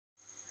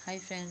Hi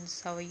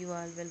friends, how are you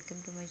all?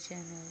 Welcome to my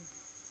channel.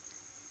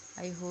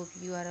 I hope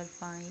you are all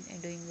fine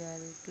and doing well.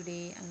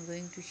 Today I'm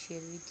going to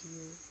share with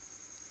you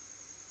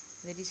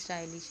very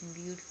stylish and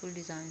beautiful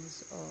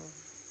designs of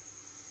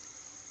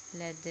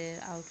leather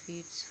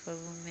outfits for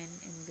women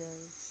and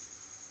girls.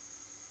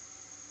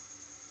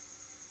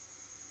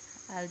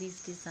 All these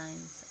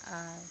designs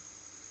are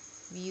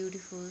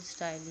beautiful,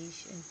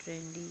 stylish and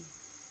trendy.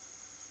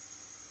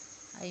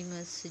 I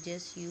must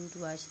suggest you to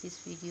watch this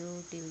video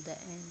till the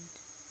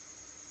end.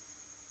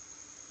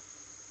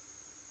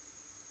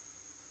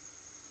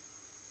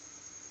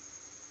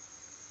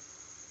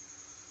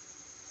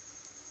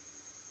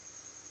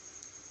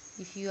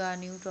 If you are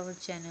new to our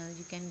channel,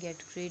 you can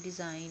get great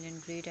design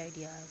and great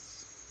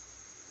ideas.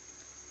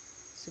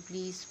 So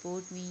please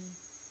support me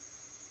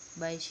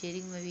by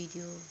sharing my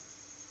video.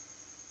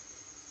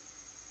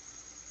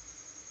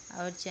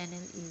 Our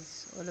channel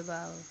is all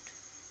about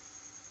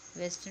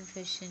western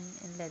fashion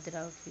and leather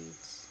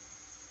outfits.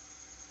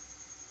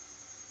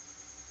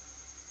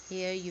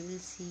 Here you will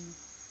see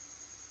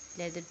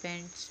leather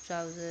pants,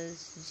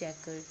 trousers,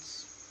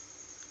 jackets,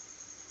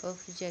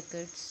 puff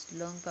jackets,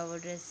 long power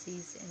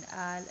dresses and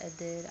all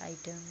other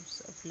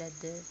items of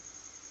leather.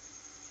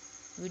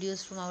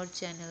 Videos from our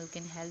channel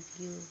can help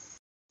you.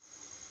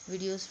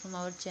 Videos from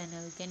our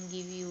channel can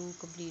give you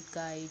complete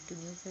guide to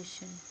new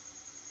fashion.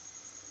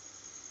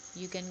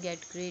 You can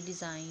get great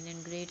design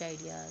and great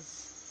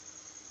ideas.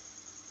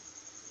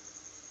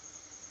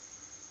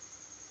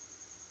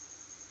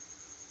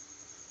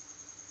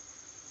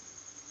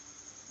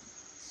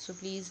 So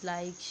please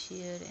like,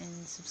 share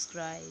and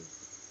subscribe.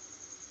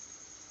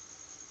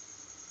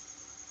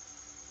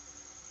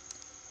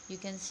 You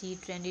can see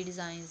trendy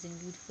designs and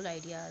beautiful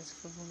ideas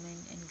for women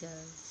and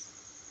girls.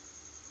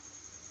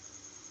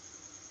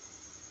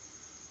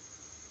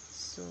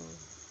 So,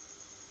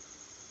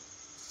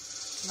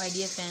 my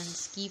dear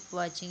friends, keep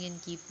watching and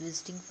keep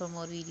visiting for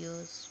more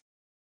videos.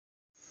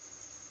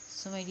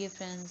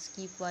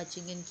 Keep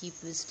watching and keep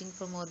visiting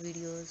for more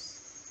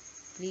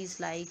videos. Please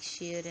like,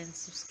 share and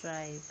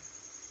subscribe.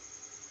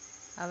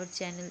 Our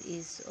channel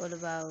is all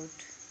about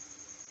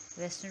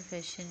western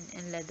fashion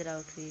and leather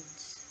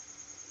outfits.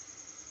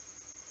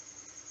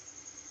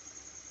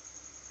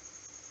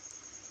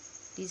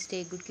 Please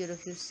take good care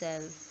of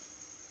yourself.